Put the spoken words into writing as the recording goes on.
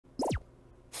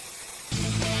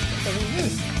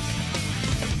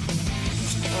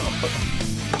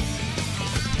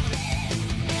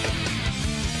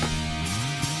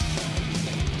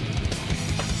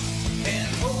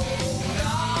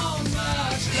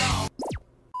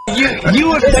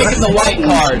You have taken the white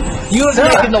card. You have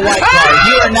taken the white card.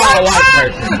 You are not a white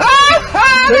person.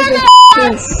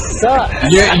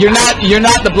 You're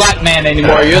not the black man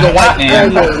anymore. You're the white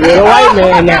man. You're the white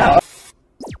man now.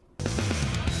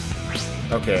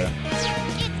 Okay. It's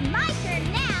my turn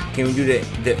now. Can we do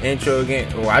the intro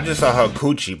again? Oh, I just saw her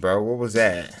coochie, bro. What was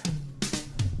that?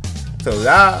 So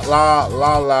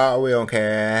la, we don't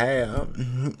care.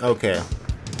 Okay.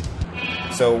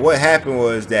 So what happened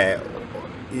was that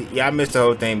y'all missed the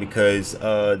whole thing because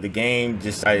the game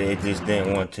decided it just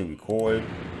didn't want to record.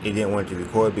 It didn't want to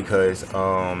record because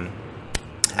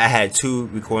I had two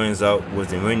recordings up with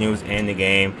the menus and the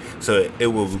game, so it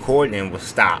will record and will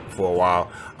stop for a while.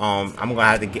 I'm gonna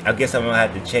have to I guess I'm gonna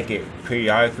have to check it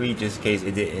periodically just in case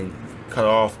it didn't cut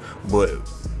off. But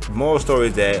the moral story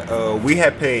is that we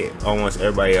had paid almost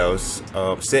everybody else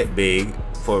set big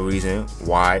for a reason.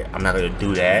 Why? I'm not gonna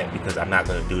do that because I'm not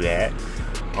gonna do that.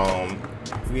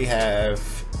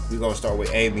 We're gonna start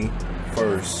with Amy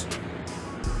first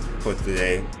for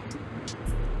today.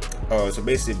 So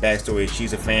basically, backstory: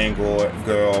 she's a fangirl,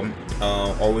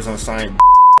 always on Sonic.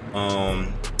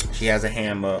 She has a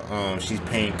hammer. She's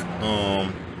pink.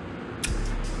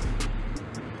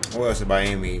 What else about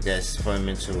Amy that's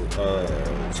fundamental?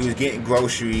 She was getting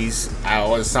groceries. Out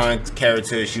of all the Sonic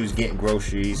characters, she was getting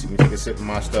groceries. Let me take a sip of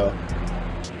my stuff.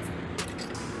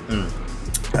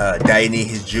 Daddy need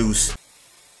his juice.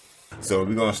 So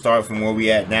we're gonna start from where we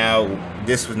at now.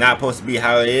 This was not supposed to be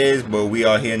how it is, but we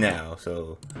are here now.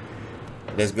 So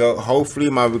let's go. Hopefully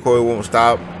my recording won't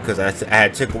stop because I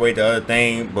had took away the other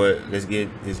thing. But let's get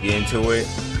into it.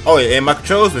 Oh, and my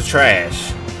controls was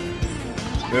trash.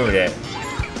 Remember that.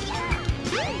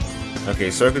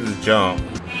 Okay, circle to jump.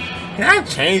 Can I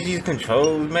change these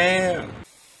controls, man?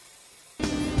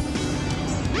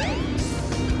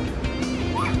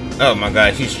 Oh my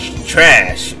god, she's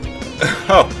trash.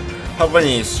 Oh, her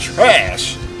bunny is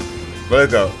trash. But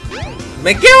let's go.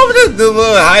 Man, get over the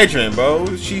little hydrant,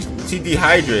 bro. She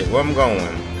dehydrated. Where I'm going?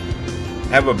 I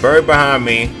have a bird behind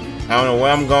me. I don't know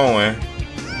where I'm going.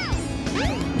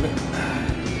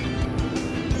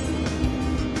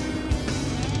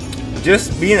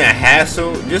 Just being a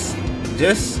hassle. Just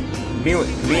being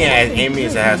as Amy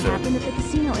is a hassle.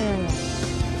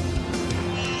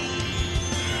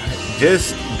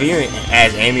 Just being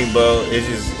as Amy, bro, it's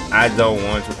just I don't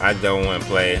want to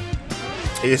play.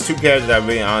 It's two characters I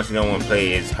really honestly don't want to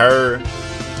play. It's her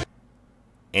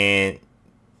and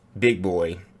Big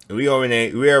Boy. We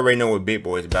already know what Big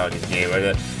Boy is about in this game,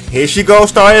 right? Here she goes,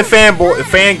 starting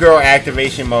fangirl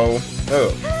activation mode.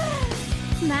 Oh.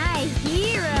 My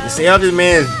hero. See how this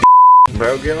man is,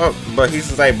 bro? Get up, but he's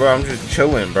just like, bro, I'm just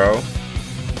chilling, bro.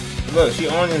 Look, she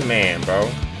on this man, bro.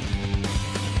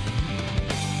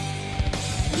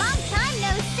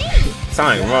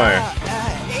 Sonic, run.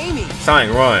 Amy.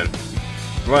 Sonic, run.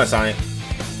 Run, Sonic.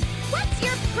 What's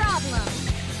your problem?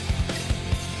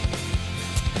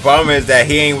 Problem is that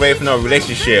he ain't ready for no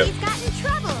relationship. He's got in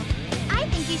trouble. I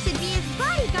think you should be his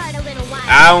bodyguard a little while.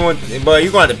 I don't want, bro,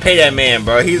 you gonna have to pay that man,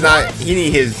 bro. He's not, he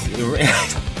need his. Doesn't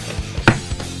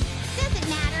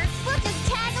matter. We'll just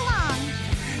tag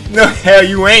along. No, hell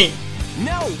you ain't.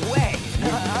 No way.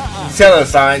 Tell her,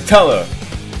 Sonic, tell her.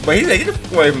 But he said, get the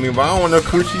fuck away from me, bro. I don't want no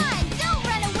coochie.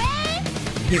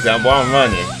 He said, boy, I'm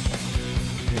running.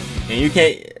 And you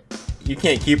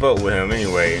can't keep up with him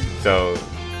anyway. So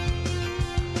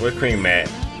where's Cream at?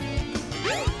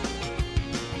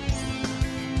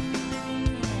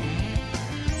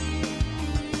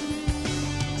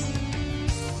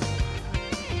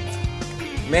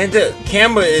 Man, the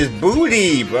camera is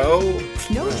booty, bro.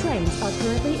 No trains are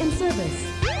currently in service.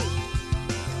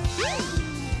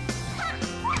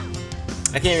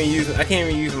 I can't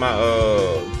even use my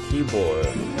keyboard.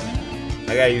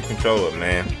 I gotta use controller,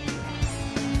 man.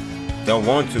 Don't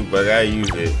want to, but I gotta use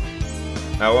it.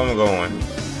 Now where am I going?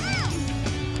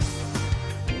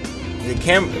 The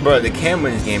camera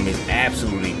in this game is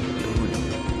absolutely booty.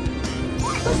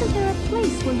 Wasn't there a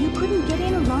place where you couldn't get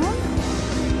in alone?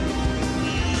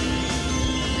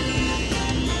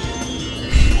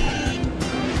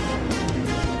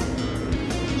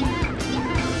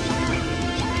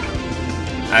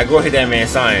 I go hit that man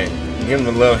Sonic. Give him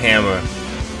the little hammer.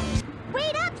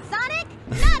 Wait up, Sonic!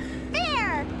 Not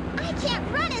fair! I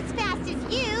can't run as fast as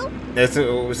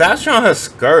you! Stop showing her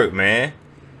skirt, man.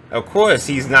 Of course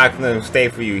he's not gonna stay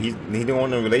for you. He don't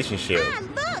want a relationship. Ah,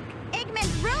 look!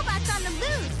 Eggman's robot's on the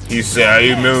loose! You said,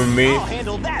 you remember me? I'll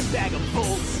handle that bag of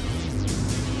bolts.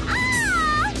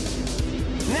 Ah!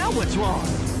 Now what's wrong?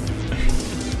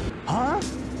 Huh?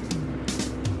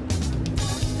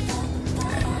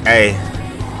 Hey,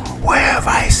 where have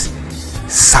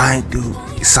Sonic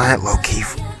low-key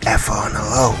F on the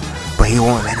low, but he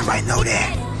won't let anybody know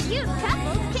that. Cute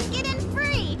couples can get in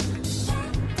free.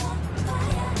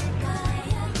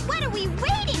 What are we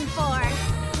waiting for?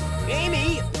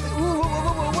 Amy,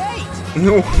 wait.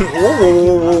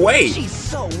 Wait. She's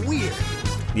so weird.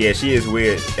 Yeah, she is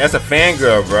weird. That's a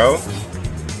fangirl, bro.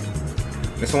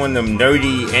 It's one of them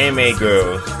nerdy anime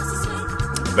girls.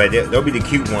 But they'll be the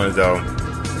cute ones, though.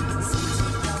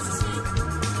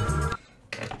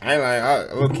 I ain't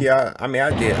like, look here. I mean,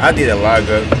 I did a lot of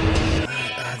good.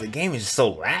 The game is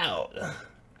so loud.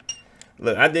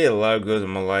 Look, I did a lot of good in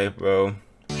my life, bro.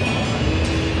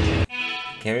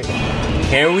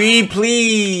 Can we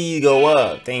please go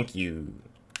up? Thank you.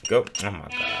 Go. Oh my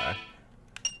god.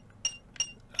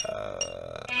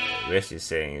 Rest is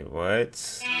saying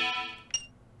what?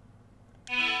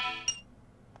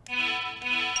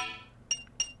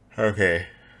 Okay.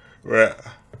 Well,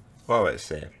 what would I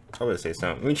say? I would say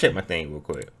something. Let me check my thing real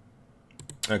quick.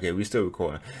 Okay, we still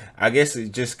recording. I guess it's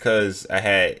just cause I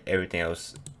had everything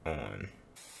else on.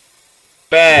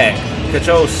 Bad.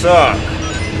 Controls suck.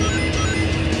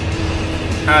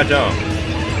 How jump?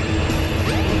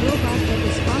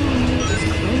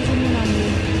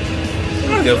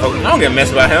 I don't give a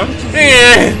mess about him.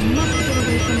 Yeah.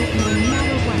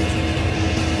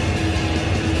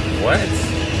 What?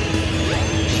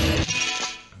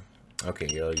 Okay,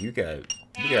 yo, you gotta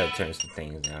turn some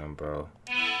things down, bro.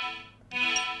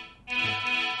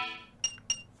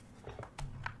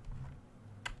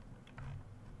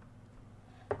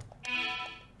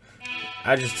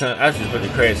 I just put the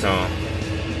credits on.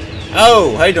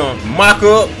 Oh, how you doing? Mock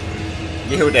up.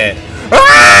 You hear that?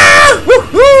 Ah!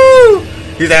 Woo-hoo!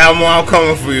 He's like, I'm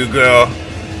coming for you, girl.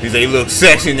 He's like, you look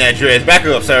sexy in that dress. Back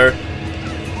up, sir.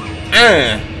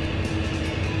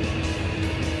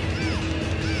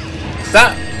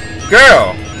 Stop,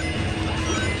 girl.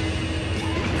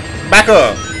 Back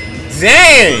up.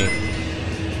 Dang.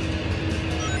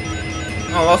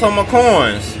 I lost all my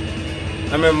coins.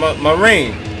 I mean, my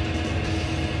ring.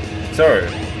 Sorry.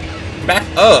 Back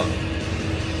up.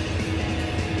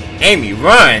 Amy,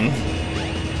 run.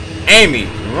 Amy,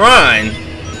 run.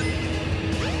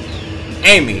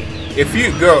 Amy, if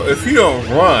you don't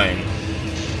run,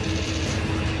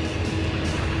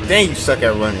 then you suck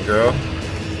at running, girl.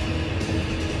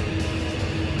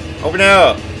 Open it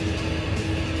up.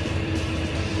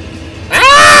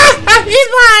 Ah! He's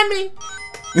behind me.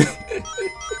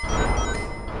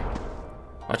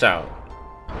 Watch out.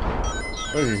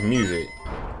 What is this music?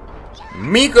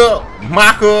 Mika,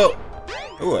 Maka.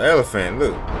 Ooh, an elephant.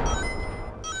 Look.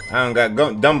 I don't got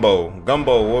Dumbo.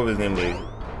 Gumbo, what was his name is?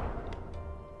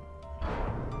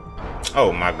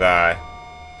 Oh my god.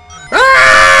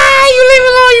 Ah! You leave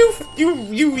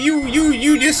me alone,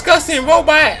 you disgusting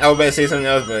robot! I was about to say something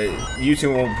else, but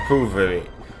YouTube won't approve of it.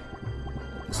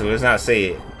 So let's not say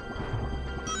it.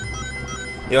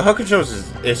 Yo, her controls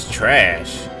is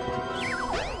trash.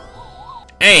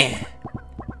 I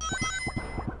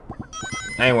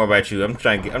ain't worried about you. I'm just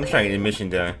trying to get the mission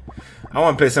done. I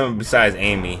want to play something besides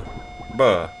Amy.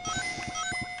 Bruh.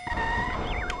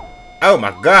 Oh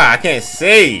my god, I can't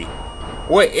say.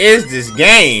 What is this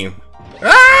game?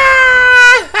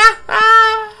 Ah!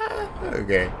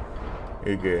 Okay.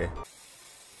 You're good.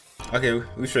 Okay,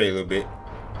 we straight a little bit.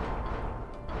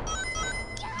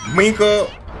 Minka.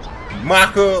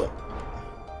 Maka.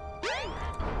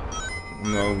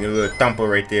 No, get a little thumper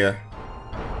right there.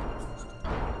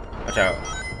 Watch out.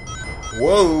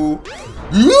 Whoa.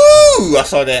 Ooh! I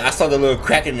saw that. I saw the little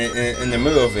crack in the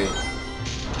middle of it.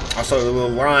 I saw the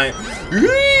little line.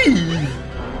 Ooh!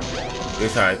 They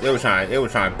were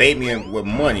trying to bait me in with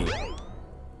money.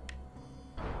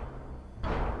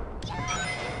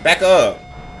 Back up.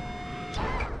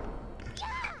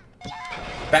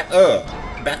 Back up.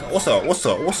 Back up. What's up? What's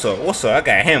up? What's up? What's up? I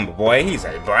got him, boy. He's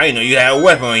like, bro, I didn't know you had a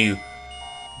weapon on you.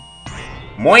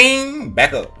 Moing!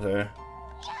 Back up, sir.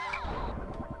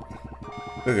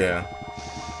 Look at him.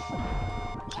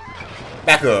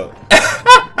 Back up.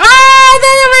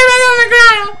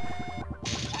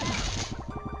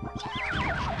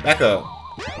 Back up.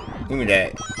 Give me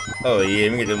that. Oh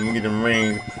yeah, let me get the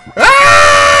ring.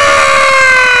 Ah!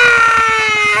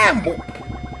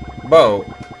 Bro,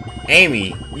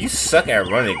 Amy, you suck at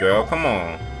running, girl. Come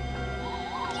on.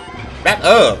 Back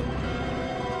up.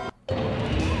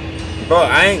 Bro,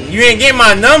 you ain't getting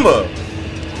my number.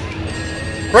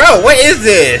 Bro, what is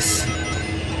this?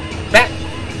 Back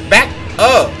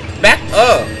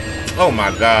Oh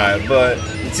my god, but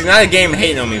see now the game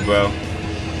hating on me, bro.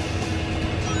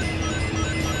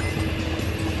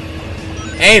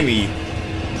 Amy,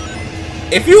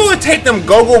 if you would take them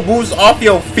go-go boots off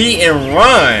your feet and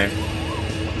run.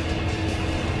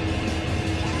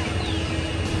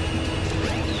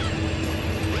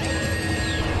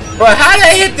 But how did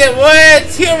I hit that?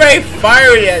 What? He already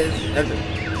fired it.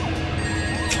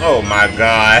 Oh my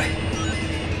god.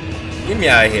 Get me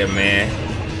out of here, man.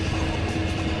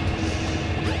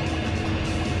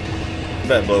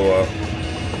 Better blow up.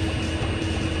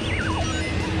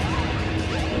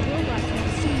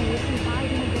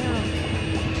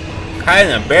 Hide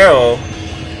in a barrel?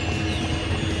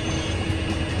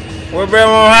 Where barrel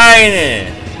am I hiding in?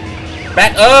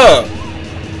 Back up!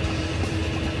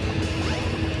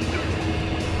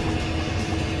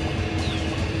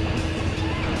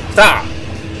 Stop!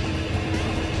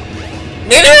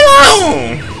 Get it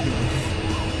alone!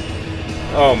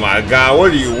 Oh my god,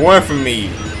 what do you want from me?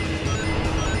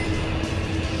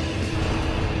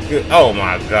 Oh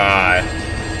my god.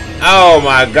 Oh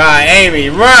my god, Amy,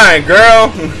 run, girl!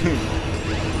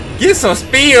 Get some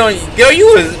speed on you. Girl,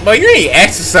 you ain't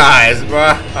exercise,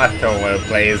 bro. I don't want to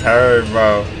play as her,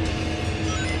 bro.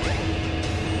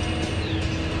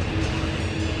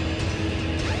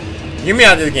 Get me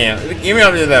out this game. Get me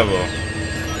off this level.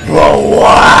 Bro,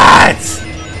 what?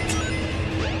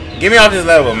 Get me off this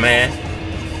level, man.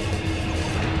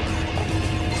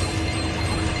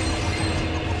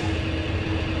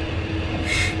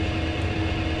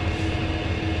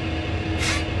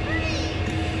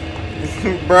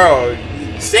 Bro,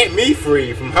 set me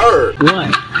free from her.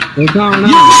 What? What's going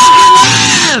on?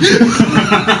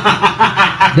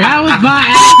 That was by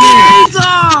accident.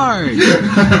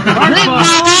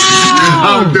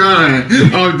 I'm done.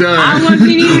 I'm done. I wasn't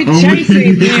even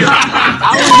chasing him.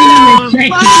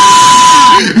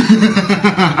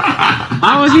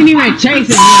 I wasn't even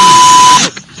chasing him.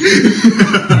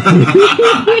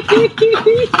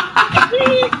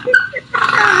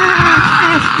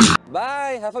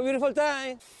 Bye, have a beautiful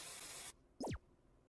time.